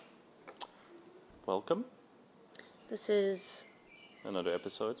welcome. This is another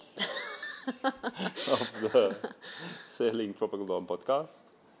episode of the Sailing Tropical Dawn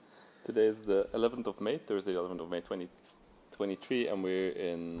podcast. Today is the 11th of May, Thursday, 11th of May 2023, and we're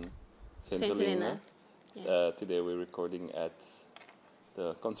in St. Helena. Yeah. Today we're recording at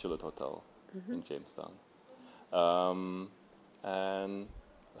the Consulate Hotel in Jamestown. And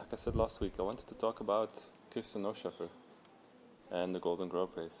like I said last week, I wanted to talk about Kirsten Neuschäfer and the Golden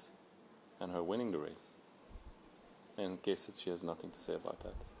Globe race and her winning the race. In case she has nothing to say about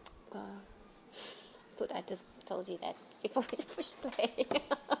that. Well, I thought I just told you that before we pushed play.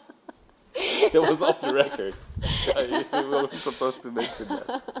 That was off the record. We weren't supposed to mention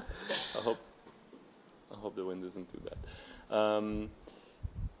that. I hope the wind isn't too bad.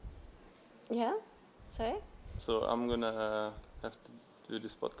 Yeah? So? So I'm gonna have to do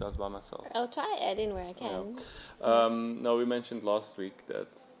this podcast by myself. I'll try add in where I can. Yeah. No, we mentioned last week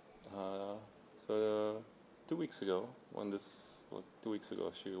that 2 weeks ago, 2 weeks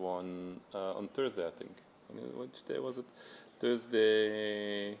ago, she won on Thursday, I think. Which day was it?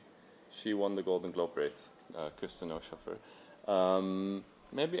 Thursday, she won the Golden Globe race, Kirsten Neuschäfer.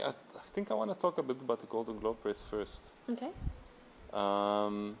 Maybe I think I want to talk a bit about the Golden Globe race first. Okay.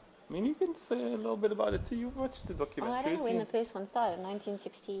 I mean, you can say a little bit about it too. You watched the documentary. I don't know when the first one started,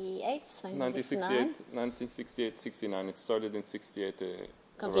 1968, 1968, 69. It started in 68,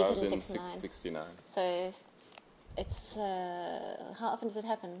 completed arrived in 69. So it's, how often does it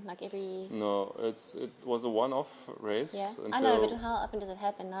happen? Like every... No, it was a one-off race. Yeah, I know, but how often does it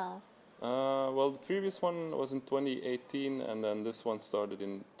happen now? Well, the previous one was in 2018, and then this one started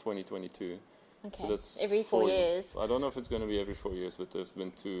in 2022. Okay, so that's every 4 years. I don't know if it's going to be every 4 years, but there's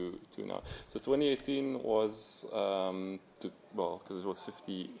been two now. So 2018 was, because it was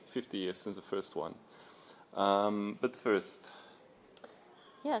 50 years since the first one. But first...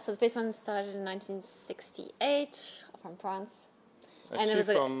 Yeah, so the first one started in 1968 from France. Actually, and it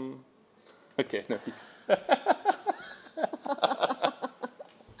was from... Okay, no.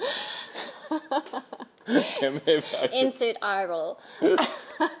 Okay, maybe I should... Insert eye roll.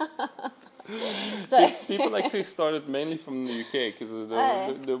 So people actually started mainly from the UK because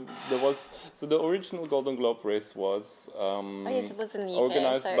there was the original Golden Globe race was yes, it was in the UK,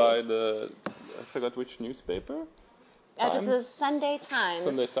 organized by I forgot which newspaper. It was the Sunday Times.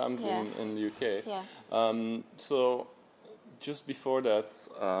 Sunday Times in the UK. Yeah. So just before that,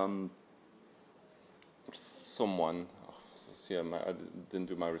 someone. I didn't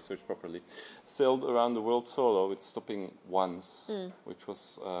do my research properly. Sailed around the world solo with stopping once, which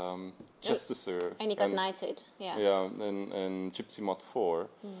was Justicer. And he got knighted, yeah. Yeah, and Gypsy Mod 4.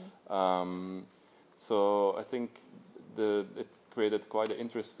 So I think it created quite an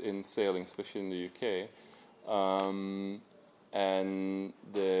interest in sailing, especially in the UK. And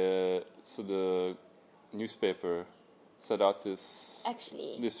the newspaper set out this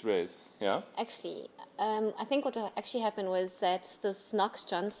race. Yeah. Actually, I think what actually happened was that this Knox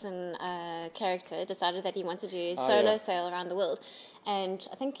Johnson character decided that he wanted to do solo sail around the world, and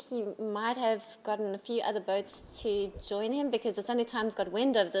I think he might have gotten a few other boats to join him because the Sunday Times got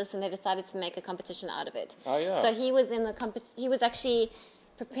wind of this and they decided to make a competition out of it. So he was in he was actually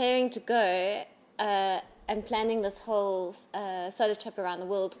preparing to go and planning this whole solo trip around the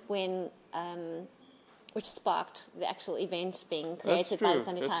world when. Which sparked the actual event being created by the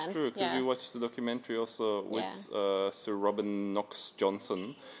Sunday Times. That's true, because we watched the documentary also with Sir Robin Knox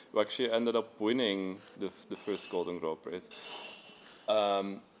Johnson, who actually ended up winning the first Golden Globe race,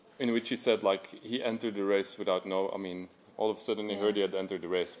 in which he said, he entered the race without all of a sudden he heard he had entered the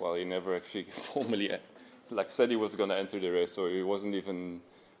race, while he never actually formally, said he was going to enter the race, so he wasn't even...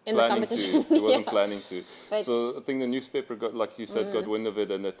 In the competition. He wasn't planning to. But so I think the newspaper got, like you said, got wind of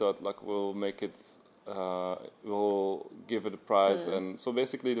it, and they thought, we'll make it... we'll give it a prize. And so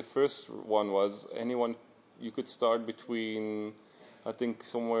basically the first one was anyone, you could start between, I think,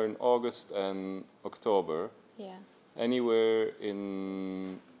 somewhere in August and October. Yeah. Anywhere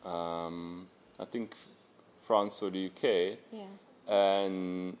in, I think, France or the UK. Yeah.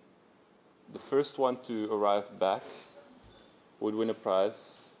 And the first one to arrive back would win a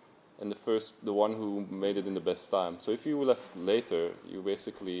prize, and the one who made it in the best time. So if you left later, you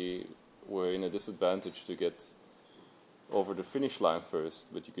basically... were in a disadvantage to get over the finish line first,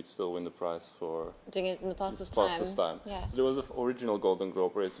 but you could still win the prize for doing it in the fastest time. Yeah. So there was an original Golden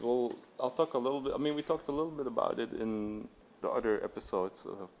Globe race. Well, I'll talk a little bit. We talked a little bit about it in the other episodes,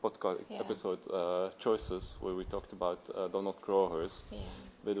 podcast episode choices, where we talked about Donald Crowhurst. Yeah.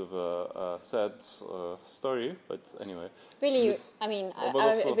 Bit of a sad story, but anyway. Really, I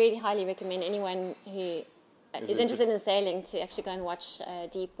really highly recommend anyone who is interested in sailing to actually go and watch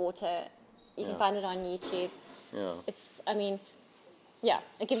Deep Water You can find it on YouTube. Yeah.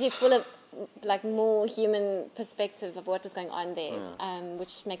 It gives you full of like more human perspective of what was going on there,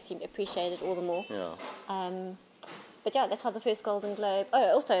 which makes you appreciate it all the more. Yeah. But yeah, that's how the first Golden Globe.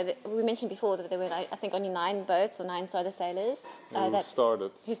 Oh, also we mentioned before that there were I think only 9 boats or 9 solar sailors who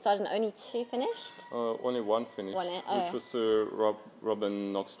started and only 2 finished. Only one finished, which was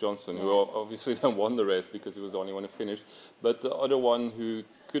Robin Knox-Johnson, who obviously then won the race because he was the only one who finished. But the other one who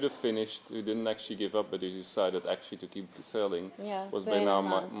could have finished, who didn't actually give up, but he decided actually to keep sailing, was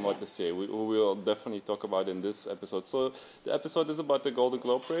Bernard Moitessier, who we'll definitely talk about in this episode. So the episode is about the Golden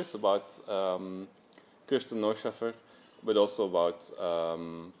Globe race, about Kirsten Neuschäfer, but also about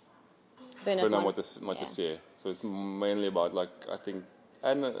Bernard Moitessier. So it's mainly about, I think,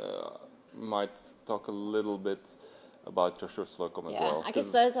 and might talk a little bit about Joshua Slocum as well. I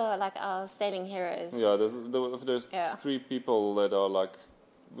guess those are like our sailing heroes. Yeah, there's 3 people that are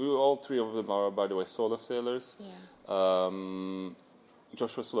all 3 of them are, by the way, solo sailors. Yeah.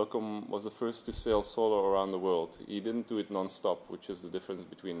 Joshua Slocum was the first to sail solo around the world. He didn't do it non-stop, which is the difference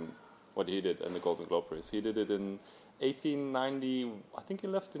between what he did and the Golden Globe race. He did it in 1890. I think he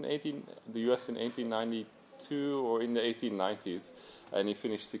left the US in 1892 or in the 1890s, and he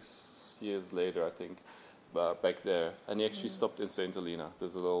finished 6 years later, I think, back there. And he actually stopped in St. Helena.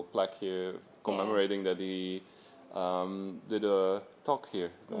 There's a little plaque here commemorating that he did a talk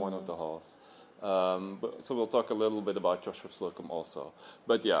here in one of the halls. So we'll talk a little bit about Joshua Slocum also.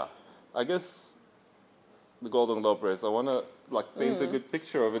 But yeah, I guess the Golden Globe race, I want to paint a good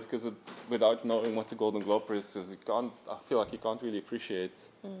picture of it, because without knowing what the Golden Globe race is, I feel like you can't really appreciate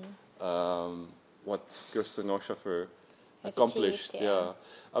what Kirsten Neuschäfer accomplished. Achieved,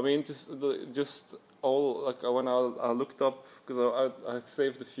 I mean, just all when I looked up, because I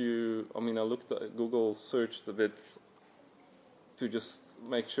saved a few. I mean, Google searched a bit to just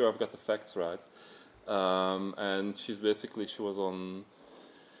make sure I've got the facts right, and she was on.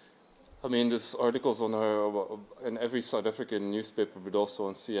 I mean, there's articles on her in every South African newspaper, but also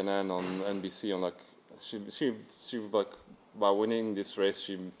on CNN, on NBC, on she by winning this race,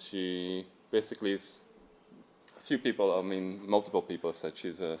 she basically is. A few people, I mean, multiple people have said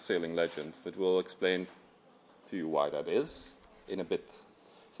she's a sailing legend, but we'll explain to you why that is in a bit.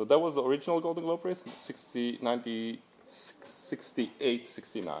 So that was the original Golden Globe race, 68,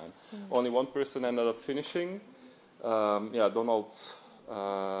 69. Only one person ended up finishing. Donald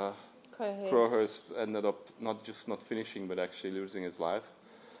Crowhurst ended up not finishing, but actually losing his life.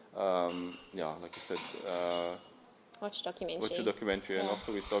 Like I said, watch a documentary, and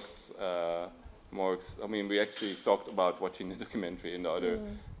also we talked more. I mean, we actually talked about watching the documentary in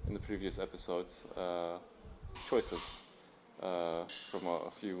the previous episodes, choices from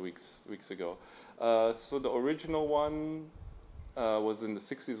a few weeks ago. So the original one was in the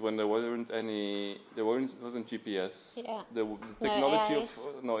 60s, when there wasn't GPS. Yeah. The technology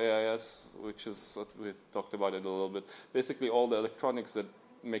no AIS, which is what we talked about it a little bit. Basically, all the electronics that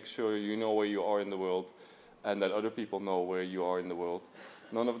make sure you know where you are in the world, and that other people know where you are in the world.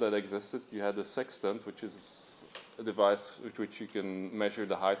 None of that existed. You had a sextant, which is a device with which you can measure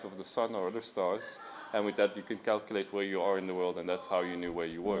the height of the sun or other stars, and with that you can calculate where you are in the world, and that's how you knew where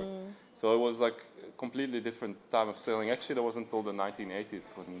you were. So it was like a completely different time of sailing. Actually, that wasn't until the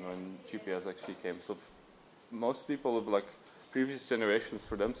 1980s when GPS actually came. So most people of previous generations,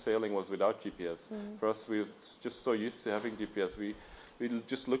 for them sailing was without GPS. For us, we were just so used to having GPS. We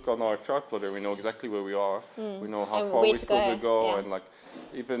just look on our chart plotter. We know exactly where we are. We know how far we still to go, and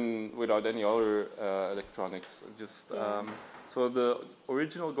even without any other electronics. So the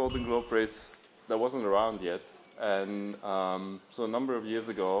original Golden Globe race, that wasn't around yet, and so a number of years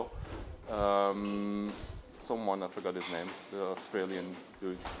ago, someone, I forgot his name, the Australian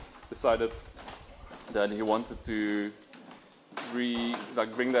dude, decided that he wanted to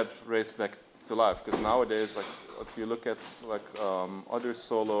bring that race back to life, because nowadays, if you look at other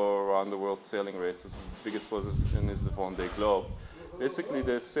solo around the world sailing races, the biggest is the Vendée Globe. Basically,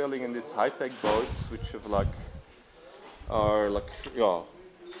 they're sailing in these high-tech boats, which are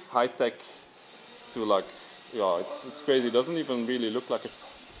high-tech to it's crazy. It doesn't even really look like a.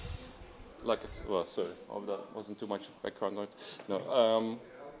 Well, sorry, hope that wasn't too much background noise. No,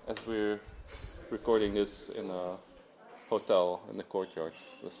 as we're recording this in a hotel in the courtyard,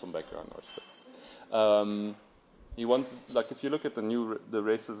 there's some background noise. But, you want, if you look at the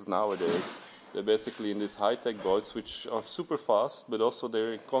races nowadays, they're basically in these high-tech boats, which are super fast, but also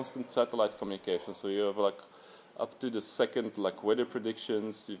they're in constant satellite communication. So you have up to the second weather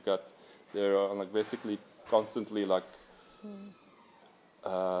predictions. They're basically constantly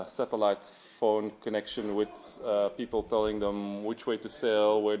satellite phone connection with people telling them which way to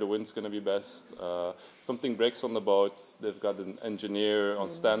sail, where the wind's going to be best. Something breaks on the boat, they've got an engineer on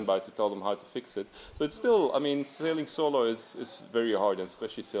standby to tell them how to fix it. So it's still, I mean, sailing solo is very hard, and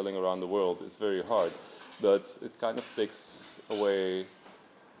especially sailing around the world is very hard. But it kind of takes away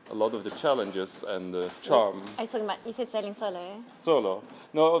a lot of the challenges and the charm. Are you talking about, you said sailing solo? Solo.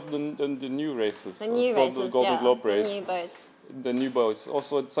 No, of the new races. The new races, the Golden Globe race. The new boats. The new boats.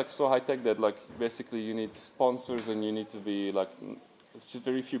 Also, it's like so high tech that like basically you need sponsors and you need to be like, it's just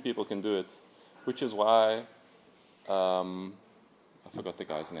very few people can do it, which is why I forgot the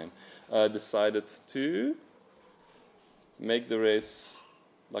guy's name. Decided to make the race,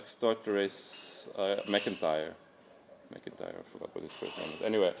 like start the race. McIntyre, I forgot what his first name is.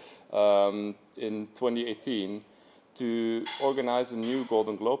 Anyway, in 2018, to organize a new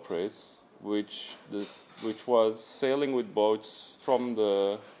Golden Globe race, which was sailing with boats from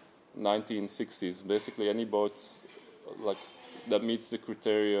the 1960s. Basically, any boats like that meets the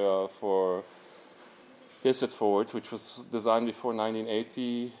criteria for Pace It Forward, which was designed before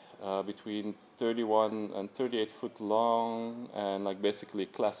 1980, between 31 and 38 foot long, and like basically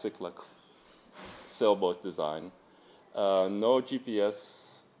classic like sailboat design. No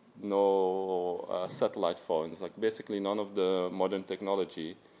GPS, no satellite phones, like basically none of the modern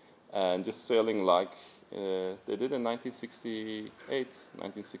technology, and just sailing like they did in 1968,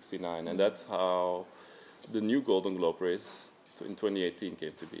 1969, and that's how the new Golden Globe race in 2018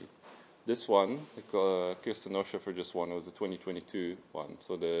 came to be. This one, Kirsten Neuschäfer just won, it was the 2022 one,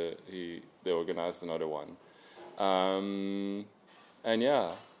 so they organized another one. And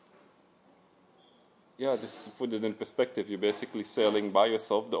yeah, just to put it in perspective, you're basically sailing by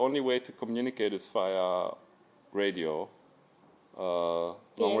yourself. The only way to communicate is via radio.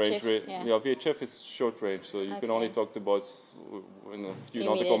 Long range, VHF is short range, so you can only talk to boats in a few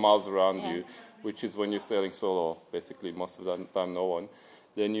nautical miles around you, which is when you're sailing solo, basically, most of the time no one.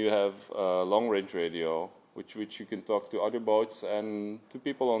 Then you have long range radio, which you can talk to other boats and to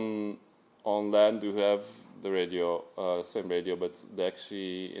people on land who have the radio, same radio, but they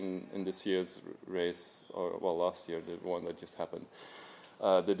actually in this year's race, or well last year, the one that just happened,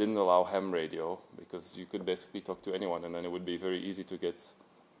 they didn't allow ham radio because you could basically talk to anyone, and then it would be very easy to get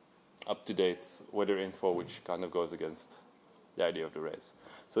up-to-date weather info, which kind of goes against the idea of the race.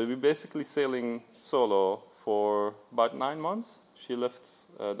 So we're basically sailing solo for about 9 months. She left,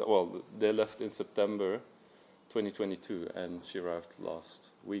 they left in September 2022, and she arrived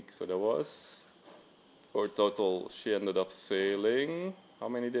last week. So there was, for total, she ended up sailing, how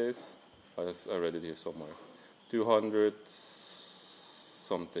many days? I read it here somewhere. 200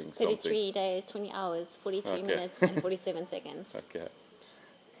 something. 33 days, 20 hours, 43 minutes, and 47 seconds. Okay.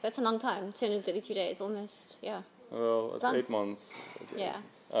 That's a long time, 232 days, almost, yeah. Well, it's 8 months. Yeah.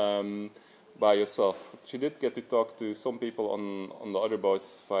 By yourself. She did get to talk to some people on the other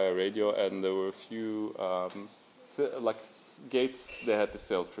boats via radio, and there were a few gates they had to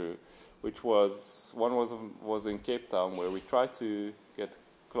sail through, which one was in Cape Town, where we tried to get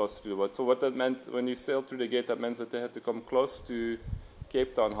close to the boat. So what that meant, when you sailed through the gate, that meant that they had to come close to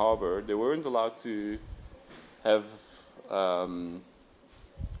Cape Town Harbor. They weren't allowed to have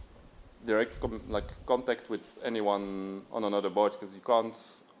direct contact with anyone on another boat, because you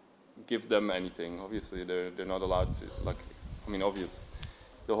can't give them anything. Obviously, they're not allowed to. Obvious.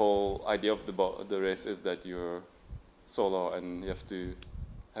 The whole idea of the race is that you're solo and you have to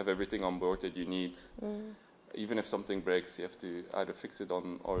have everything on board that you need. Even if something breaks, you have to either fix it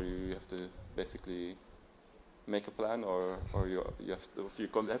on, or you have to basically make a plan, or you have to, if you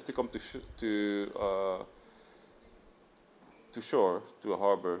have to come to shore, to a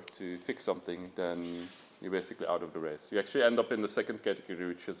harbor, to fix something, then you're basically out of the race. You actually end up in the second category,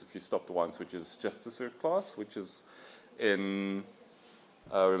 which is if you stopped once, which is Justicer class, which is in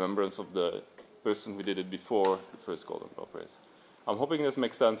remembrance of the person who did it before the first Golden Globe race. I'm hoping this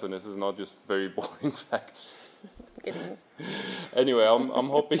makes sense and this is not just very boring facts. Anyway, I'm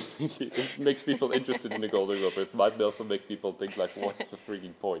hoping it makes people interested in the Golden Globe race. Might also make people think like, what's the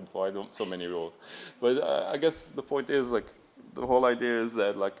freaking point? Why don't so many rules? But I guess the point is like, the whole idea is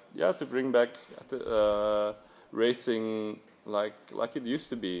that to bring back racing like it used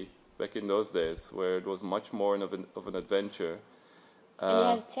to be back in those days, where it was much more of an adventure. And you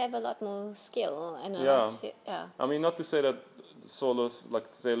had to have a lot more skill. And I mean, not to say that solos, like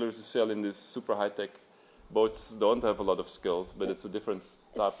sailors who sail in these super high-tech boats, don't have a lot of skills, but it's a different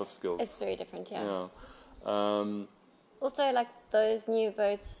type of skills. It's very different, yeah. Yeah. Also, like those new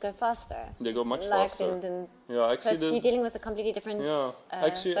boats go faster. They go much faster. So you're dealing with a completely different boats. I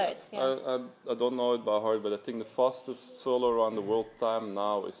don't know it by heart, but I think the fastest solo around the world time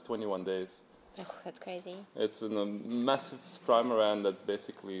now is 21 days. Oh, that's crazy. It's in a massive trimaran that's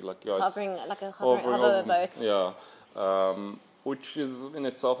basically like hovering, like a hover boat. Yeah, which is in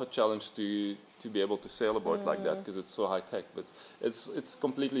itself a challenge to be able to sail a boat like that because it's so high tech. But it's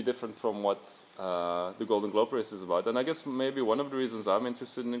completely different from what the Golden Globe Race is about. And I guess maybe one of the reasons I'm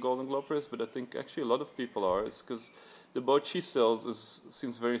interested in the Golden Globe Race, but I think actually a lot of people are, is because the boat she sails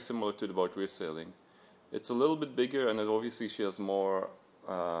seems very similar to the boat we're sailing. It's a little bit bigger, and obviously she has more.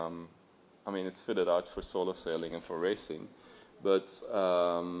 It's fitted out for solo sailing and for racing, but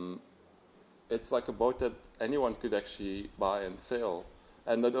it's like a boat that anyone could actually buy and sail.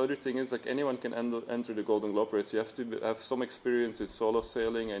 And the other thing is, like, anyone can enter the Golden Globe Race. You have to have some experience in solo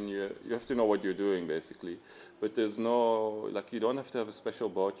sailing, and you have to know what you're doing, basically. But there's no, like, you don't have to have a special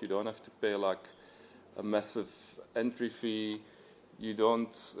boat. You don't have to pay, like, a massive entry fee. You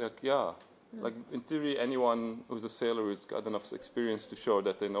don't, Like, in theory, anyone who's a sailor who's got enough experience to show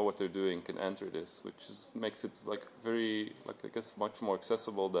that they know what they're doing can enter this, which makes it, like, very, like, I guess, much more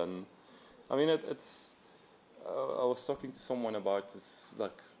accessible than... it's... I was talking to someone about this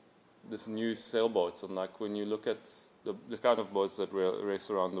new sailboats, and, like, when you look at the kind of boats that race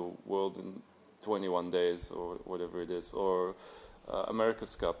around the world in 21 days or whatever it is, or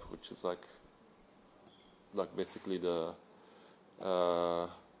America's Cup, which is, like basically the...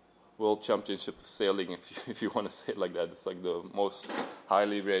 World Championship of Sailing, if you want to say it like that. It's like the most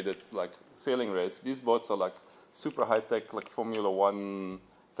highly rated, like, sailing race. These boats are, like, super high tech, like Formula One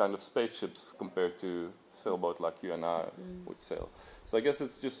kind of spaceships compared to sailboat like you and I would sail. So I guess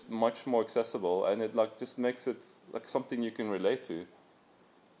it's just much more accessible, and it, like, just makes it like something you can relate to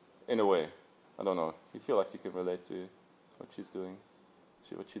in a way. I don't know. You feel like you can relate to what she's doing,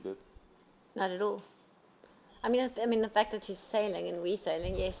 what she did? Not at all. I mean, the fact that she's sailing and we're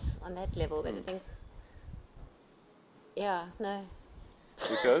sailing, yes, on that level. But I think, no.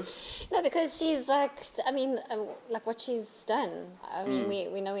 Because? No, because she's like, like what she's done.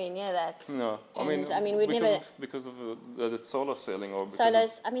 We're nowhere near that. No, we'd never because of the solo sailing or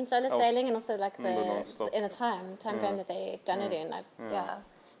sailing, and also like in a time frame that they've done it in.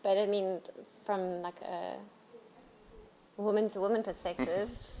 But I mean, from like a woman to woman perspective,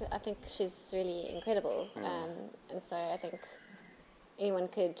 I think she's really incredible, and so I think anyone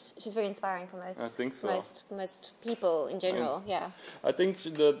could. She's very inspiring for most. I think so. Most people in general. I think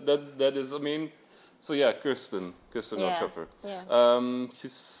that is. Kirsten Neuschäfer. Yeah.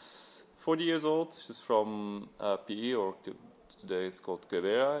 She's 40 years old. She's from PE, or today it's called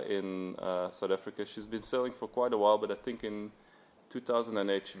Guevara in South Africa. She's been sailing for quite a while, but I think in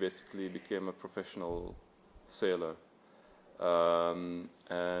 2008 she basically became a professional sailor.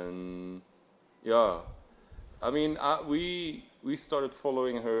 We started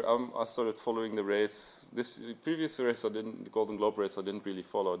following her. I started following the race. This previous race, the Golden Globe race, I didn't really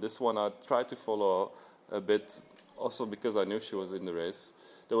follow. This one, I tried to follow a bit, also because I knew she was in the race.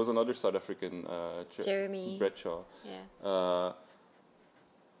 There was another South African, Jeremy Bradshaw. Yeah.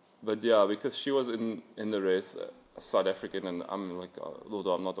 Because she was in the race, South African, and I'm like,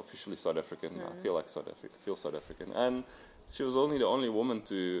 although I'm not officially South African, I feel like South African, and she was the only woman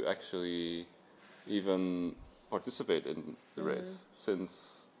to actually even participate in the race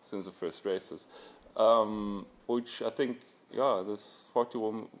since the first races, which I think, there's far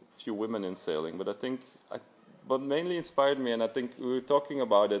too few women in sailing, but I think, but mainly inspired me, and I think we were talking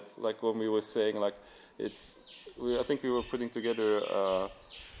about it, like when we were saying, like, I think we were putting together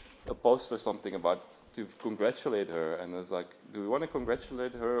a post or something to congratulate her, and I was like, do we want to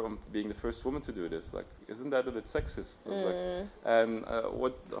congratulate her on being the first woman to do this? Like, isn't that a bit sexist? I was like, and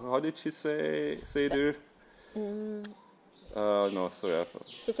how did she say there? No, sorry.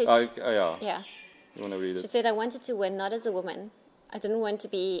 She said, yeah. You want to read it? She said, I wanted to win not as a woman. I didn't want to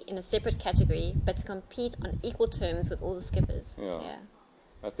be in a separate category, but to compete on equal terms with all the skippers. Yeah.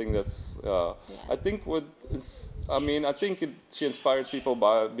 I think that's. I think she inspired people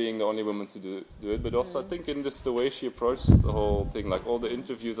by being the only woman to do it, but also I think in just the way she approached the whole thing, like all the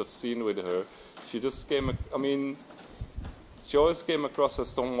interviews I've seen with her, she just she always came across as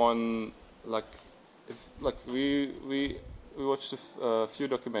someone we watched a few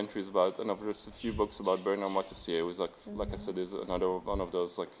documentaries about, and I've read a few books about Bernard Moitessier, who's like I said, is another one of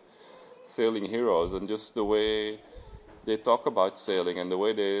those like sailing heroes, and just the way they talk about sailing and the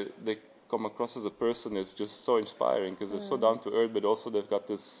way they come across as a person is just so inspiring, because they're so down to earth, but also they've got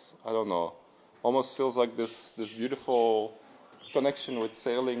this, I don't know, almost feels like this beautiful connection with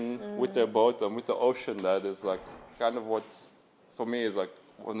sailing, with their boat and with the ocean, that is like kind of what for me is like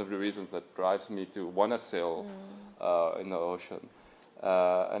one of the reasons that drives me to want to sail in the ocean.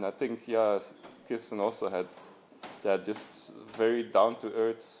 And I think, Kirsten also had that just very down to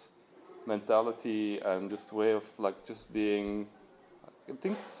earth mentality and just way of like just being, I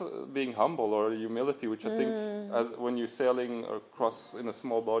think being humble or humility, which I think when you're sailing across in a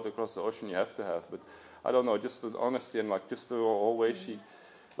small boat across the ocean, you have to have. But I don't know, just the honesty and like just the whole way she,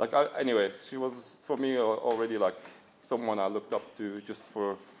 like anyway, she was for me already like someone I looked up to just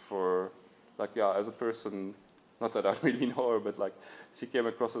for like as a person. Not that I really know her, but like she came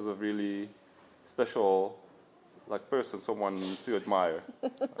across as a really special like person, someone to admire.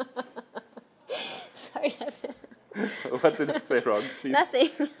 Sorry. What did I say wrong? Please. Nothing.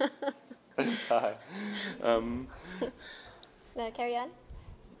 Hi. No, carry on.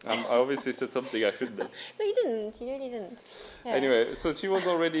 I obviously said something I shouldn't have. No, you didn't. You really didn't. Yeah. Anyway, so she was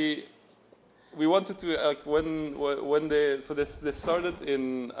already. We wanted to like when they started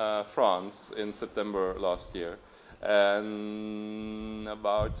in France in September last year, and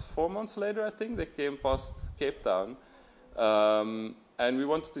about 4 months later, I think they came past Cape Town, and we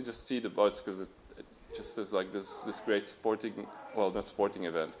wanted to just see the boats because it just is like this great sporting, well, not sporting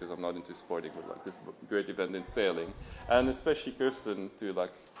event because I'm not into sporting, but like this great event in sailing, and especially Kirsten to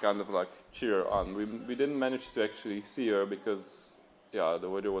like kind of like cheer her on. We didn't manage to actually see her because the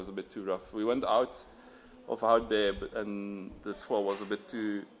weather was a bit too rough. We went out of Hout Bay and the swell was a bit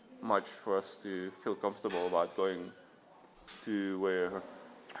too much for us to feel comfortable about going to where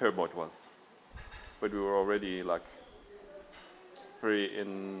her boat was. But we were already like very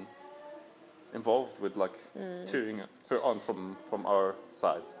involved with like cheering her on from our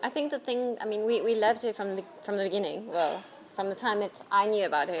side. I think the thing, I mean, we loved her from the beginning. Well, from the time that I knew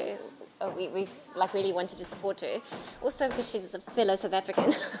about her, we like really wanted to support her. Also because she's a fellow South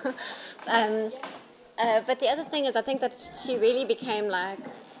African. But the other thing is, I think that she really became like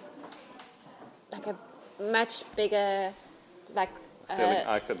a much bigger Sailing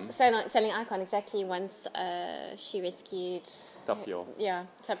icon. Sailing icon, exactly. Once she rescued Tapio.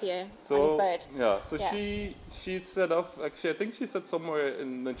 Tapio So, on his boat. Yeah, so she set off. Actually, I think she said somewhere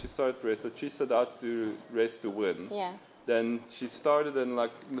when she started the race that she set out to race to win. Yeah. Then she started and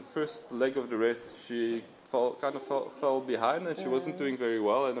like in the first leg of the race, she fell behind and she wasn't doing very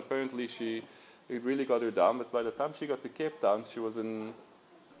well. And apparently it really got her down. But by the time she got to Cape Town, she was in,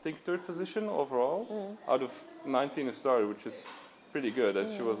 I think, 3rd position overall out of 19 started, which is pretty good. And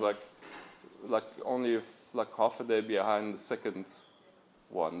she was like only like half a day behind the second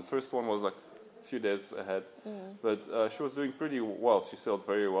one. The first one was like a few days ahead, but she was doing pretty well. She sailed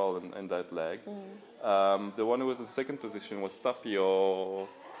very well in that leg. The one who was in 2nd position was Tapio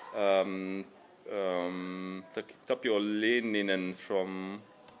Leninen from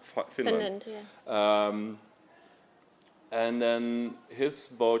Finland. And then his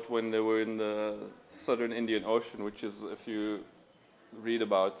boat, when they were in the southern Indian Ocean, which is, if you read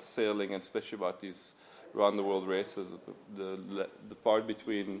about sailing, and especially about these round the world races, the part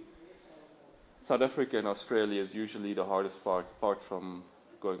between South Africa and Australia is usually the hardest part, apart from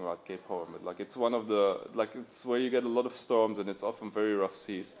going around Cape Horn. But like it's one of the it's where you get a lot of storms and it's often very rough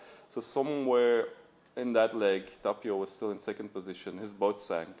seas. So somewhere in that leg, Tapio was still in 2nd position. His boat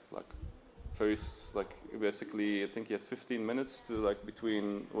sank basically. I think he had 15 minutes to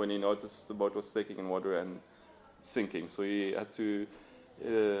between when he noticed the boat was taking in water and sinking. So he had to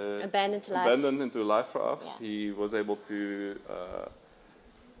abandon into life raft. Yeah. He was able to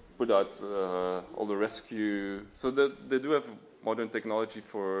put out all the rescue. So they do have modern technology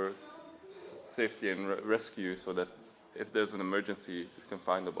for safety and rescue, so that if there's an emergency, you can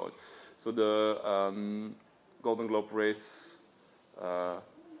find the boat. So the Golden Globe race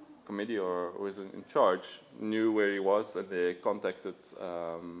committee, or who is in charge, knew where he was, and they contacted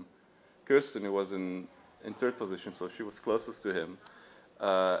Kirsten, who was in 3rd position, so she was closest to him,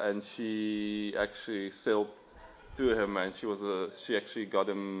 and she actually sailed to him, and she actually got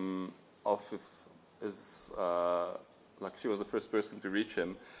him off his she was the first person to reach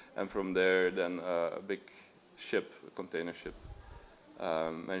him, and from there then a big ship, a container ship,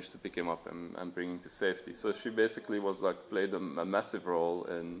 managed to pick him up and bring him to safety. So she basically played a massive role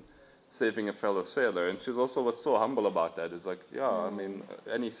in saving a fellow sailor, and she also was so humble about that. It's I mean,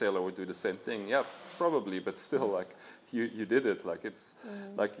 any sailor would do the same thing. Yeah, probably, but still, you did it. It's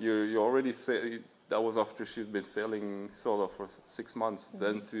you already that was after she'd been sailing solo for 6 months.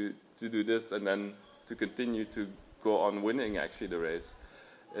 Then to do this, and then to continue to go on winning actually the race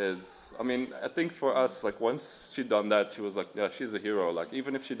is, I mean, I think for us, once she'd done that, she was she's a hero.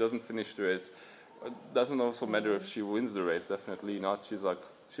 Even if she doesn't finish the race, it doesn't also matter if she wins the race. Definitely not. She's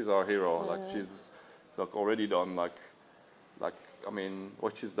our hero. She's already done I mean,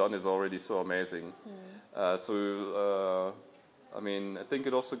 what she's done is already so amazing. I mean, I think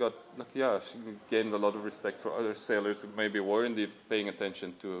it also got, she gained a lot of respect for other sailors who maybe weren't paying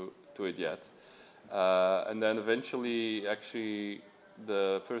attention to it yet. And then eventually, actually,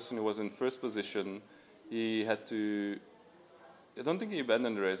 the person who was in first position, he had to, I don't think he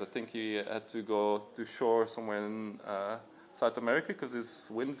abandoned the race. I think he had to go to shore somewhere in South America because his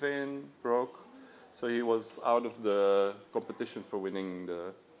wind vane broke. So he was out of the competition for winning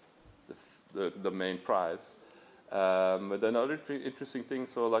the main prize. But then other interesting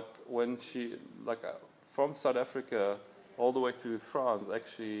things, so like when she, from South Africa all the way to France,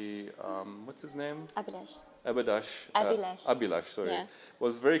 actually, what's his name? Abhilash, sorry. Yeah.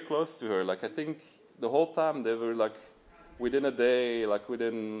 Was very close to her. Like I think the whole time they were like within a day, like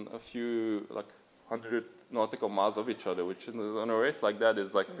within a few, 100 nautical miles of each other, which on a race like that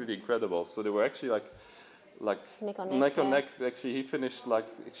is like pretty incredible. So they were actually like neck on neck. Actually,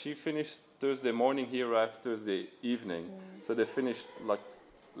 she finished Thursday morning, he arrived Thursday evening. So they finished like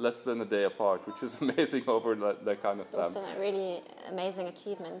less than a day apart, which is amazing over that kind of time. Also a really amazing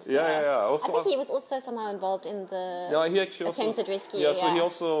achievement. Yeah. Also, I think he was also somehow involved in the attempted rescue. Yeah, so he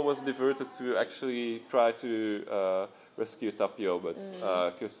also was diverted to actually try to rescue Tapio, but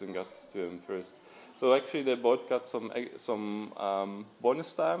Kirsten got to him first. So actually they both got some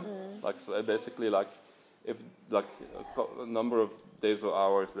bonus time, so basically if a number of days or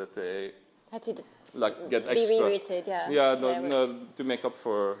hours that they had to get extra. Be rerouted, to make up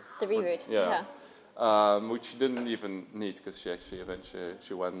for the reroute. Which she didn't even need because she actually eventually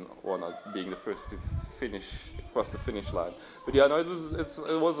she won out being the first to finish across the finish line. But it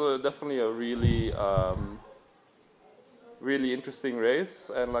was definitely a really really interesting race,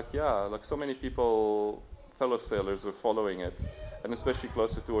 and so many people, fellow sailors, were following it, and especially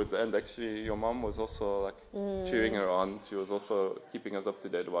closer towards the end. Actually, your mom was also cheering her on. She was also keeping us up to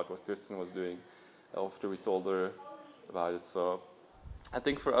date about what Kirsten was doing after we told her about it. So I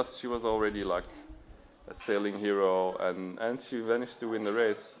think for us, she was already a sailing hero, and she managed to win the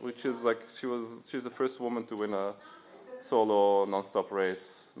race, which is she's the first woman to win a solo non-stop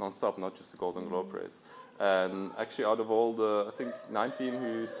race, non-stop, not just a Golden Globe race. And actually, out of all the, I think, 19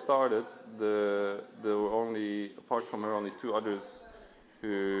 who started, there were only, apart from her, only two others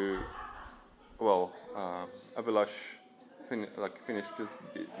who, Abhilash finished just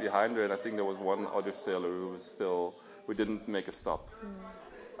behind her, and I think there was one other sailor who didn't make a stop.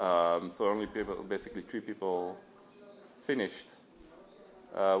 So only basically three people finished,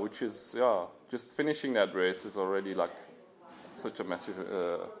 which is, just finishing that race is already such a massive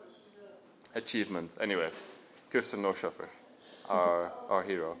achievement. Anyway, Kirsten Neuschäfer, our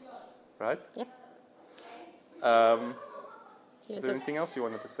hero, right? Yep. Is there anything else you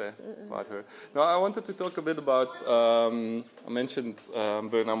wanted to say about her? No, I wanted to talk a bit about, I mentioned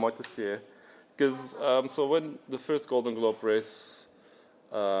Bernard Moitessier, because so when the first Golden Globe race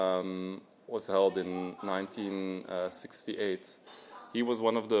was held in 1968, he was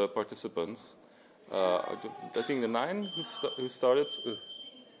one of the participants. I think the 9 who started.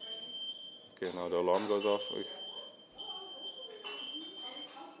 Okay, now the alarm goes off.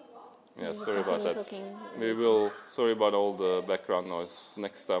 Yeah, sorry about that. Sorry about all the background noise.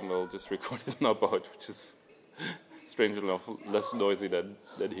 Next time we'll just record it in our boat, which is strangely enough less noisy than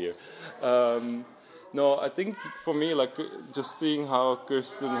here. No, I think for me, just seeing how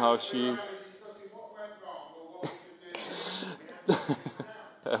Kirsten, how she's,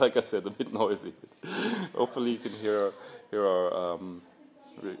 like I said, a bit noisy. Hopefully you can hear our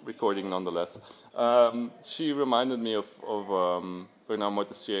recording nonetheless. She reminded me of Bernard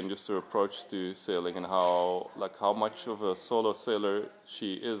Moitessier and just her approach to sailing, and how much of a solo sailor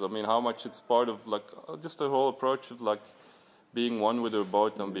she is. I mean, how much it's part of just her whole approach of being one with her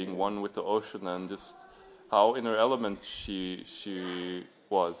boat and being one with the ocean, and just how in her element she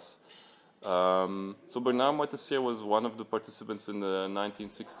was. So Bernard Moitessier was one of the participants in the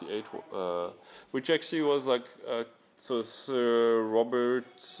 1968, which actually was so Sir Robin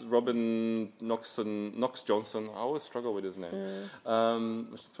Knox Johnson. I always struggle with his name.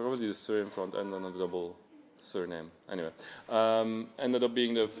 Probably the Sir in front and then a double surname. Anyway, ended up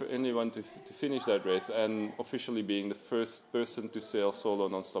being the only one to finish that race, and officially being the first person to sail solo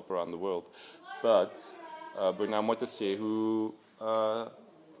non-stop around the world. But Bernard Moitessier, who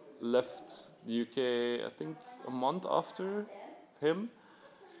left the UK, I think, a month after him,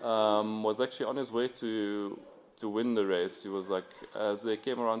 was actually on his way to win the race. He was as they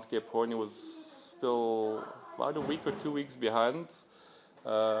came around Cape Horn, he was still about a week or 2 weeks behind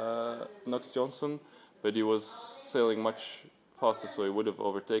Knox Johnson, but he was sailing much faster, so he would have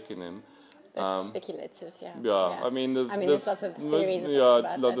overtaken him. That's speculative, yeah. Yeah, I mean, there's lots of theories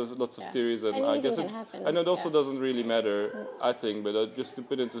about lots of theories, and I guess it also doesn't really matter, I think. But just to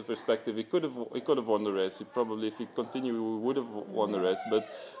put it into perspective, he could have won the race. He probably, if he continued, he would have won the race. But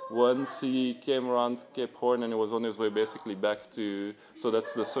once he came around Cape Horn and he was on his way basically back to, so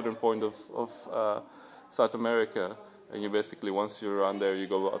that's the southern point of South America, and you basically, once you're around there, you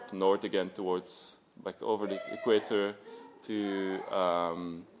go up north again towards, like, over the equator to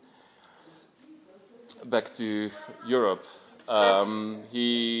back to Europe. I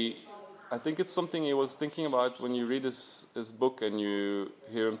think it's something he was thinking about when you read his book and you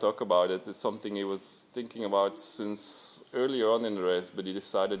hear him talk about it. It's something he was thinking about since earlier on in the race, but he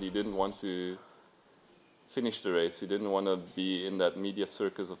decided he didn't want to finish the race. He didn't want to be in that media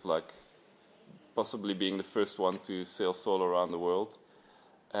circus of, like, possibly being the first one to sail solo around the world.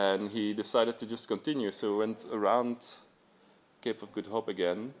 And he decided to just continue. So he went around Cape of Good Hope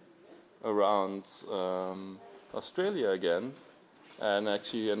again, around Australia again, and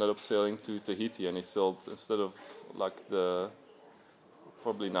actually ended up sailing to Tahiti. And he sailed, instead of like the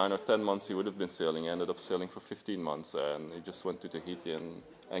probably 9 or 10 months he would have been sailing, he ended up sailing for 15 months, and he just went to Tahiti and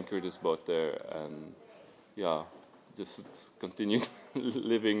anchored his boat there, and just continued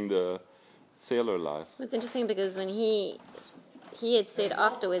living the sailor life. It's interesting because when he had said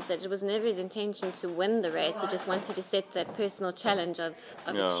afterwards that it was never his intention to win the race. He just wanted to set that personal challenge of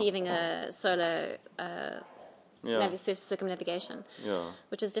achieving a solo circumnavigation,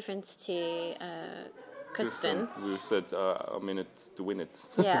 which is different to Kirsten. We said a minute to win it.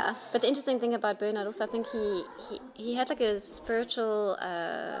 Yeah, but the interesting thing about Bernard also, I think he had like a spiritual.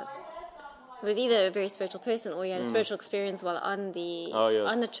 He was either a very spiritual person or he had a spiritual experience while on the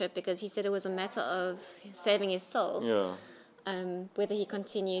trip, because he said it was a matter of saving his soul. Yeah. Whether he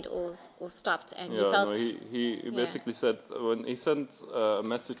continued or stopped, and he felt. No, he basically said when he sent a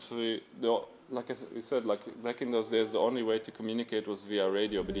message to like he said, like back in those days, the only way to communicate was via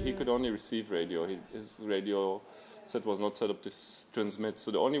radio, but he could only receive radio. His radio set was not set up to transmit, so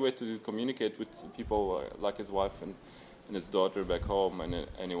the only way to communicate with people like his wife and his daughter back home and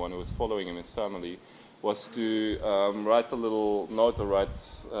anyone who was following him, his family, was to write a little note or write.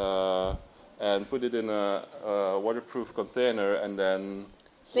 And put it in a waterproof container, and then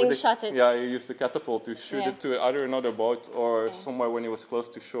slingshot it. Yeah, he used the catapult to shoot it to either another boat or somewhere when he was close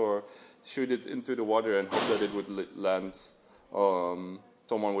to shore, shoot it into the water and hope that it would land.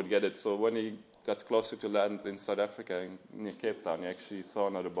 Someone would get it. So when he got closer to land in South Africa, near Cape Town, he actually saw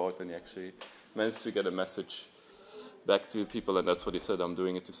another boat, and he actually managed to get a message back to people, and that's what he said, I'm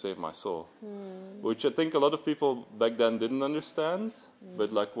doing it to save my soul. Which I think a lot of people back then didn't understand,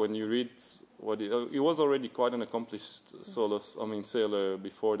 but like when you read what he was already quite an accomplished sailor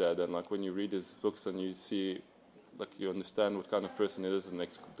before that, and like when you read his books and you see, like you understand what kind of person he is, it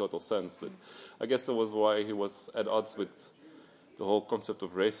makes total sense. But I guess that was why he was at odds with the whole concept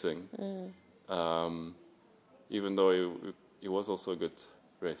of racing, even though he was also a good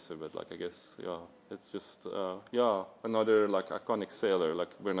racer, but like I guess it's just another like iconic sailor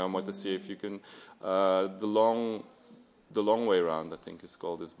like Bernard Moitessier. If you can, the long way round, I think is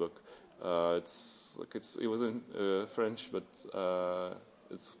called this book. It was in French, but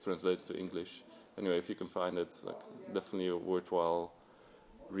it's translated to English. Anyway, if you can find it, it's like definitely a worthwhile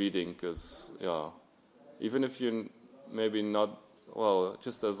reading, because even if you're maybe not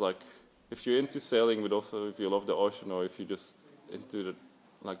just as like if you're into sailing, but also if you love the ocean, or if you're just into the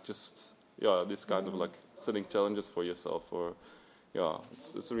this kind of like setting challenges for yourself, or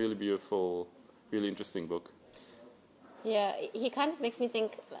it's a really beautiful, really interesting book. Yeah, he kind of makes me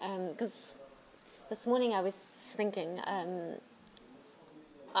think, because this morning I was thinking,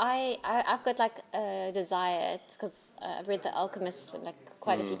 I've got like a desire, because I've read The Alchemist like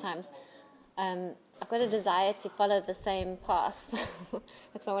quite a few times. I've got a desire to follow the same path.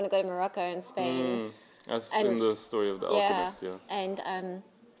 That's why I want to go to Morocco and Spain. As in the story of The Alchemist, And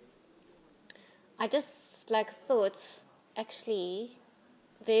I just thought, actually,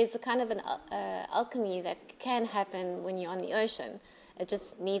 there's a kind of an alchemy that can happen when you're on the ocean. It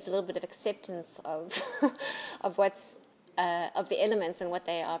just needs a little bit of acceptance of of what's of the elements and what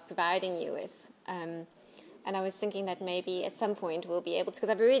they are providing you with. And I was thinking that maybe at some point we'll be able to, because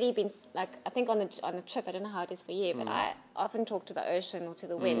I've already been I think on the trip, I don't know how it is for you, but I often talk to the ocean or to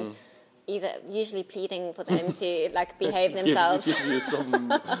the wind. Usually pleading for them to behave themselves. Give you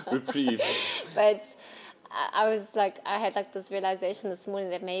some reprieve. But I had this realization this morning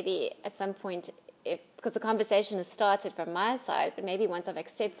that maybe at some point, because the conversation has started from my side, but maybe once I've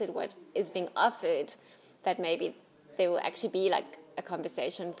accepted what is being offered, that maybe there will actually be a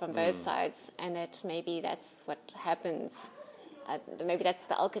conversation from both sides, and that maybe that's what happens maybe that's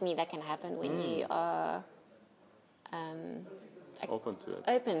the alchemy that can happen when you are open to it,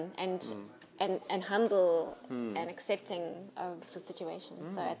 open and humble and accepting of the situation.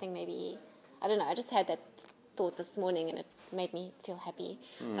 So I think maybe, I don't know, I just had that thought this morning and it made me feel happy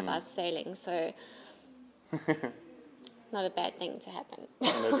about sailing. So not a bad thing to happen.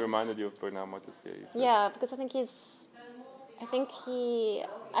 And it reminded you of Bernard Moitessier, you said. Yeah, because I think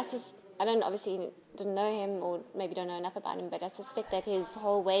I don't obviously didn't know him or maybe don't know enough about him, but I suspect that his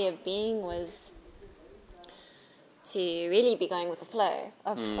whole way of being was to really be going with the flow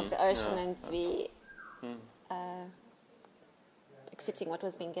of the ocean and to be accepting what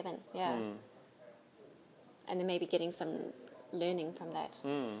was being given, and then maybe getting some learning from that.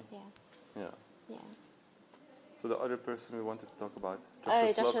 Yeah. So the other person we wanted to talk about,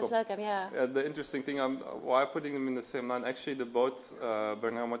 Joshua Slocum, yeah. The interesting thing, why putting them in the same line, actually the boat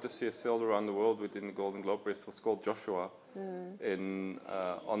Bernard Moitessier sailed around the world within the Golden Globe race was called Joshua, in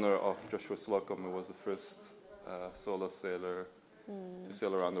honor of Joshua Slocum, who was the first solo sailor to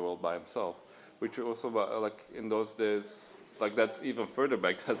sail around the world by himself, which also, like in those days, like that's even further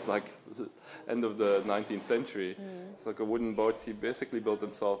back, that's like the end of the 19th century. It's like a wooden boat he basically built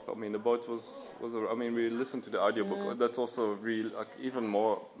himself. I mean, the boat was I mean, we listened to the audiobook. That's also real, like even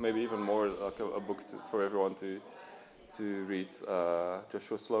more like a book for everyone to read.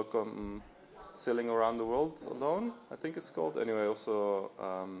 Joshua Slocum, Sailing Around the World Alone, I think it's called. Anyway, also,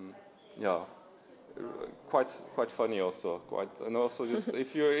 quite funny also. And also just,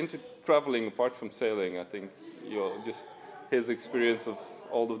 if you're into traveling apart from sailing, I think you'll just, his experience of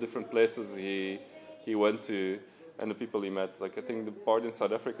all the different places he went to and the people he met. Like I think the part in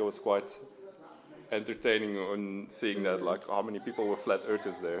South Africa was quite entertaining on seeing that, like how many people were flat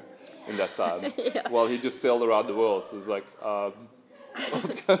earthers there in that time. While he just sailed around the world. So it's like,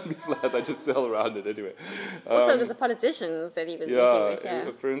 it can't be flat, I just sail around it anyway. Also, there's the politicians that he was meeting with. Yeah,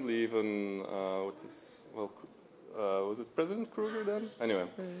 apparently even, was it President Kruger then? Anyway,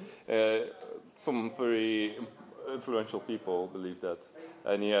 some very influential people believe that,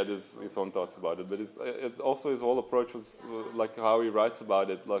 and he had his own thoughts about it. But it also, his whole approach was like how he writes about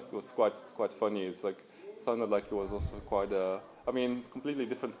it, like was quite funny. It's like it sounded like he was also quite completely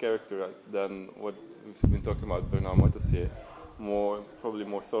different character than what we've been talking about Bernard Moitessier. Probably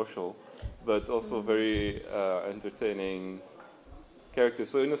more social, but also very entertaining character.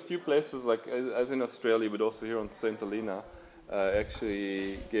 So in a few places, like as in Australia, but also here on St. Helena,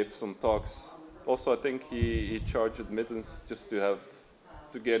 actually gave some talks. Also, I think he charged admittance just to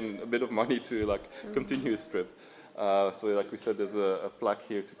gain a bit of money to continue his trip. So like we said, there's a plaque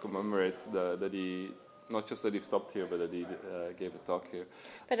here to commemorate that he, not just that he stopped here, but that he gave a talk here.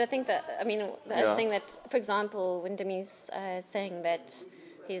 But I think that, the other thing that, for example, when Demi's saying that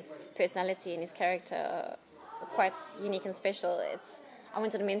his personality and his character are quite unique and special, I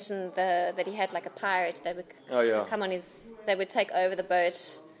wanted to mention that he had like a pirate that would come on that would take over the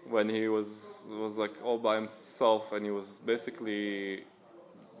boat. When he was like all by himself, and he was basically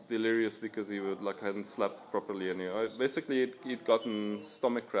delirious because he hadn't slept properly, and basically he'd gotten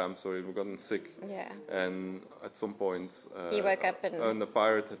stomach cramps or he'd gotten sick. Yeah. And at some point he woke up and the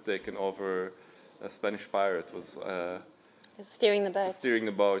pirate had taken over. A Spanish pirate was steering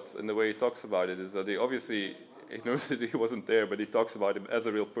the boat. And the way he talks about it is that he knows that he wasn't there, but he talks about him as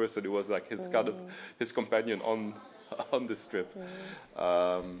a real person who was like his kind of his companion on this trip.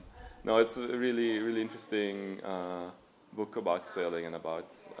 No, it's a really, really interesting book about sailing and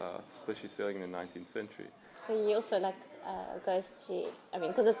about especially sailing in the 19th century. He also goes to,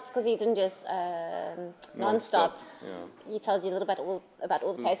 because he didn't just non-stop. Yeah. He tells you a little bit about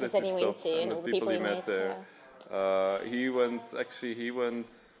all the places that he went to and all the people he met there. He went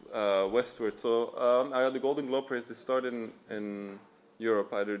westward. So the Golden Globe race, they start in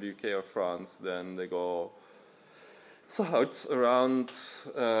Europe, either the UK or France. Then they go south around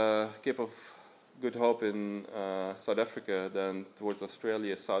Cape of Good Hope in South Africa, then towards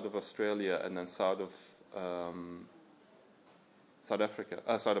Australia, south of Australia, and then south of South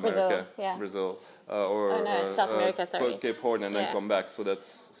America, Brazil, South America, sorry. Cape Horn, and then come back. So that's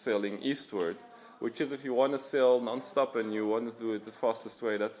sailing eastward, which is if you want to sail non-stop and you want to do it the fastest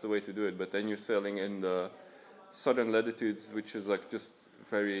way, that's the way to do it. But then you're sailing in the southern latitudes, which is like just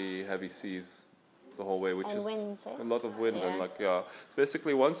very heavy seas the whole way, which is a lot of wind. And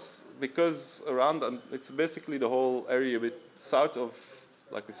basically because around, it's basically the whole area a bit south of,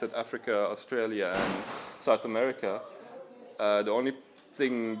 like we said, Africa, Australia, and South America. The only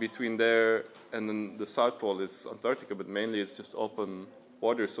thing between there and then the South Pole is Antarctica, but mainly it's just open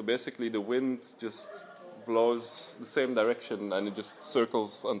water. So basically the wind just blows the same direction and it just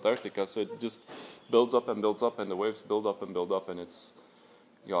circles Antarctica. So it just builds up and builds up, and the waves build up and build up, and it's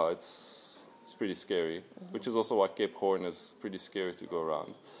pretty scary. Which is also why Cape Horn is pretty scary to go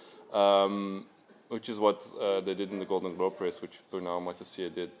around. Which is what they did in the Golden Globe race, which Bernard Moitessier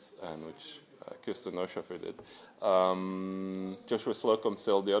did, and which Kirsten Neuschäfer did. Joshua Slocum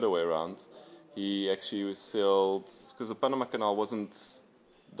sailed the other way around. He actually sailed, because the Panama Canal wasn't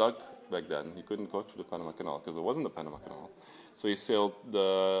dug back then. He couldn't go through the Panama Canal because it wasn't the Panama Canal. So he sailed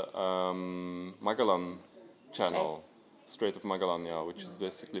the Magellan Channel, Strait of Magellan, which is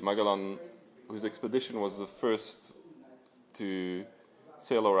basically Magellan, whose expedition was the first to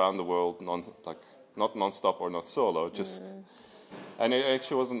sail around the world, not non-stop or not solo, just... And it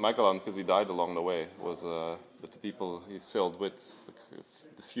actually wasn't Magellan because he died along the way. It was but the people he sailed with,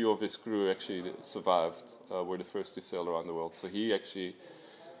 the few of his crew actually survived, were the first to sail around the world. So he actually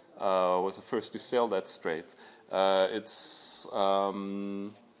was the first to sail that strait. It's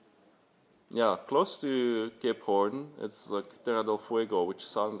close to Cape Horn. It's like Terra del Fuego, which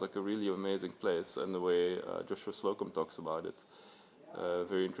sounds like a really amazing place, and the way Joshua Slocum talks about it,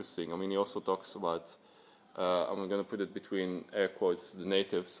 very interesting. I mean, he also talks about, I'm going to put it between air quotes, the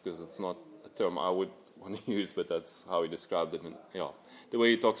natives, because it's not a term I would want to use, but that's how he described it. And the way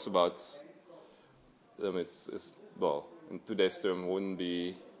he talks about them is well, in today's term, wouldn't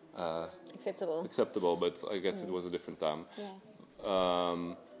be acceptable, but I guess it was a different time.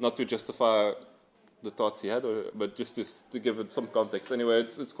 Not to justify the thoughts he had, but just to give it some context. Anyway,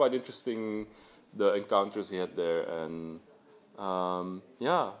 it's quite interesting, the encounters he had there, and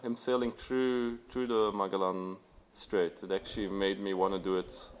him sailing through the Magellan Strait. It actually made me want to do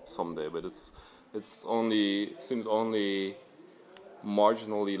it someday, but it seems only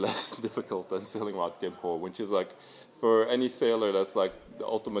marginally less difficult than sailing around Cape Horn, which is like, for any sailor, that's like the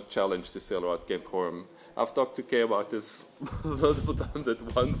ultimate challenge to sail around Cape Horn. I've talked to Kay about this multiple times at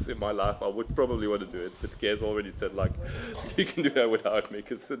once in my life. I would probably want to do it, but Kay has already said, like, you can do that without me,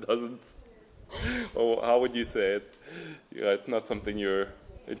 because it doesn't... Or how would you say it? It's not something you're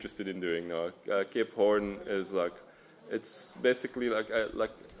interested in doing, no. Cape Horn is like... It's basically like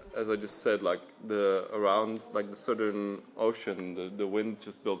as I just said, like around the Southern Ocean, the wind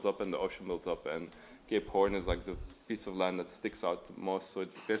just builds up and the ocean builds up, and Cape Horn is like the piece of land that sticks out the most. So it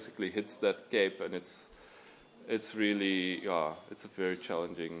basically hits that cape, and it's really it's a very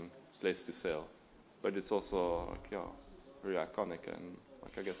challenging place to sail, but it's also very iconic, and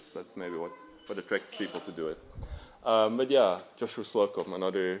I guess that's maybe what attracts people to do it. But Joshua Slocum,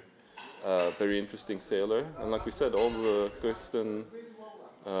 another very interesting sailor, and like we said, all the Kirsten,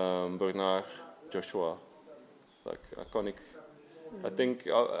 Bernard, Joshua, like iconic. I think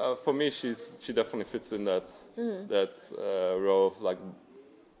for me, she definitely fits in that row of like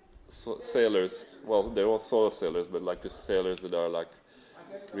sailors. Well, they're all solo sailers, but like just sailors that are like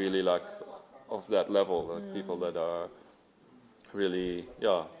really like of that level, like people that are really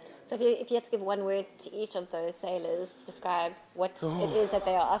So if you had to give one word to each of those sailors, describe what it is that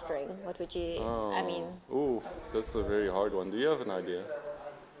they are offering, what would you? That's a very hard one. Do you have an idea?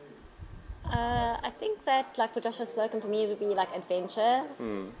 I think that, like for Joshua Slocum, for me, it would be like adventure.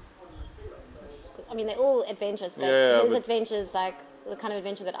 I mean, they're all adventures, but his adventures, like the kind of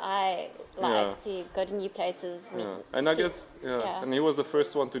adventure that I like, to go to new places. And I guess, and he was the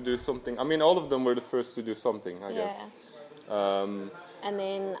first one to do something. I mean, all of them were the first to do something, I guess. And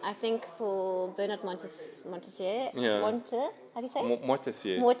then I think for Bernard Moitessier, how do you say it?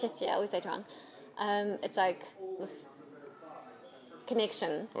 Moitessier. Moitessier, I always say it wrong. It's like this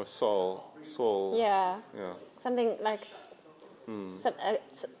connection. Or soul. Yeah. Something like...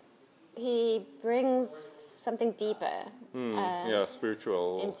 he brings something deeper.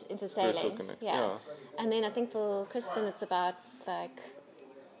 Spiritual. Into sailing. Yeah. And then I think for Kirsten, it's about like...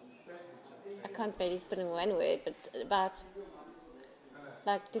 I can't really put in one word, but about...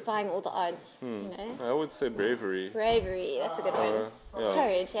 like defying all the odds, you know. I would say bravery. Bravery, that's a good one.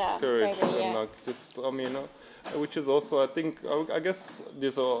 Courage, Courage, bravery, and like just, I mean, which is also, I think, I guess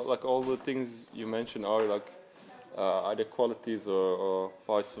these are like all the things you mentioned are like either qualities or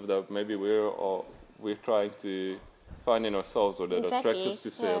parts of that maybe we're trying to find in ourselves or that attract us to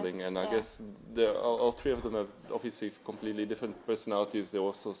sailing, and I guess all three of them have obviously completely different personalities. They're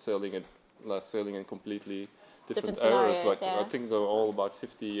also sailing in completely different eras. Like I think they're all about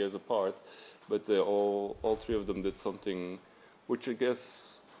 50 years apart, but they all three of them did something, which I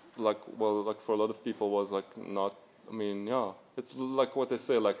guess like for a lot of people was like not. I mean, it's like what they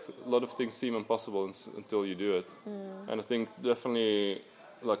say. Like a lot of things seem impossible until you do it, and I think definitely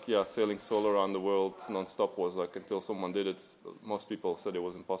like sailing solo around the world non-stop was like until someone did it. Most people said it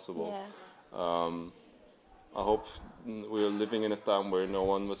was impossible. I hope we're living in a time where no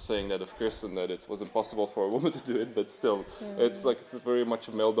one was saying that of Kirsten, that it was impossible for a woman to do it, but still, it's very much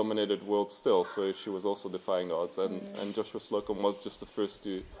a male-dominated world still, so she was also defying the odds, and Joshua Slocum was just the first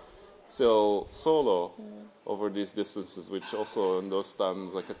to sail solo over these distances, which also in those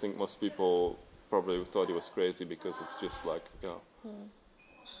times, like I think most people probably thought he was crazy, because it's just like,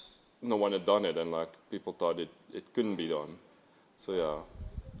 no one had done it, and like people thought it couldn't be done. So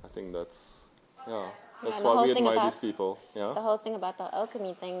I think that's why we admire these people. Yeah. The whole thing about the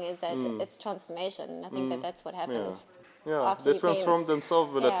alchemy thing is that it's transformation. I think that's what happens. Yeah, they transformed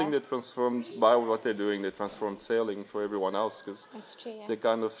themselves, but I think they transformed by what they're doing. They transformed sailing for everyone else, because they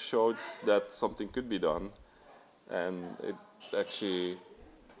kind of showed that something could be done, and it actually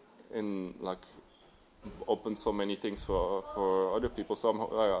opened so many things for other people. So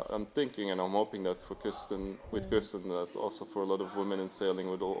I'm thinking and I'm hoping that for Kirsten, that also for a lot of women in sailing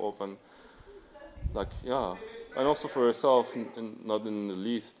would all open, and also for herself, not in the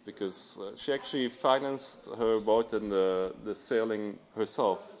least, because she actually financed her boat and the sailing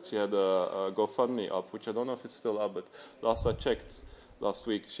herself. She had a GoFundMe up, which I don't know if it's still up, but last I checked, last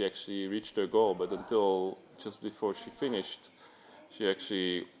week, she actually reached her goal. But until just before she finished, she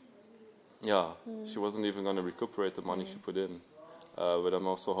actually, she wasn't even going to recuperate the money she put in. But I'm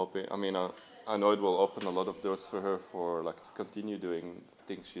also hoping, I know it will open a lot of doors for her to continue doing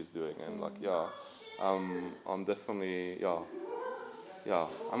things she's doing, and I'm definitely,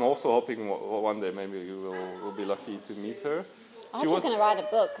 I'm also hoping one day maybe we'll be lucky to meet her. She's going to write a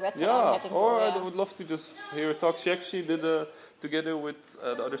book. That's what I'm hoping for. I would love to just hear her talk. She actually did together with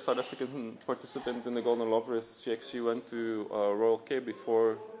the other South African participant in the Golden Lob race. She actually went to Royal Cape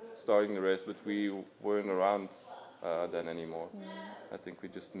before starting the race, but we weren't around then anymore. I think we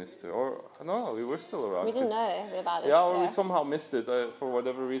just missed her. Or no, we were still around. We didn't know about it. Yeah, or we somehow missed it. For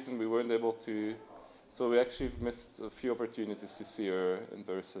whatever reason, we weren't able to. So we actually missed a few opportunities to see her in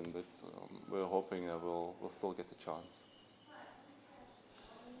person, but we're hoping that we'll still get the chance.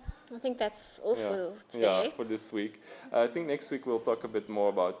 I think that's all for today. Yeah, for this week. I think next week we'll talk a bit more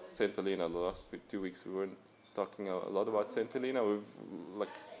about St. Helena. The last 2 weeks we weren't talking a lot about St. Helena. We've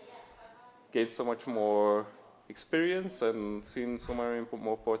gained so much more experience and seen so many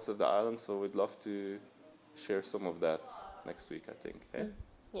more parts of the island, so we'd love to share some of that next week, I think. Eh?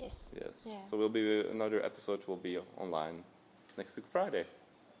 Yes. Yeah. So another episode will be online next week Friday.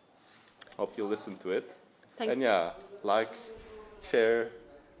 Hope you'll listen to it. Thanks. And share,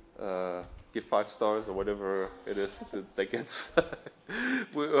 give 5 stars or whatever it is that gets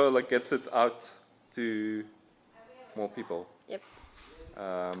gets it out to more people. Yep.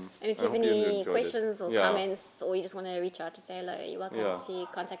 And if you have any questions or comments, or you just want to reach out to say hello, you're welcome to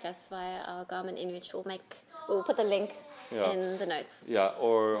contact us via our Garmin Inwich. We'll put the link in the notes.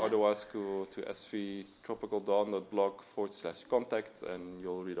 Otherwise go to svtropicaldawn.blog/contact, and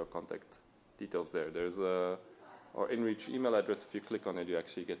you'll read our contact details there. There's our InReach email address. If you click on it, you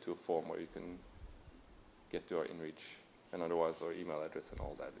actually get to a form where you can get to our InReach, and otherwise our email address and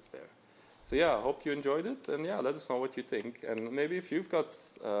all that is there. So I hope you enjoyed it, and let us know what you think. And maybe if you've got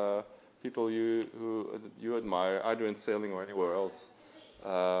people who you admire, either in sailing or anywhere else,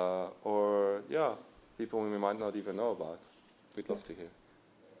 or people we might not even know about, we'd love to hear.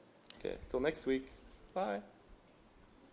 Okay, till next week. Bye.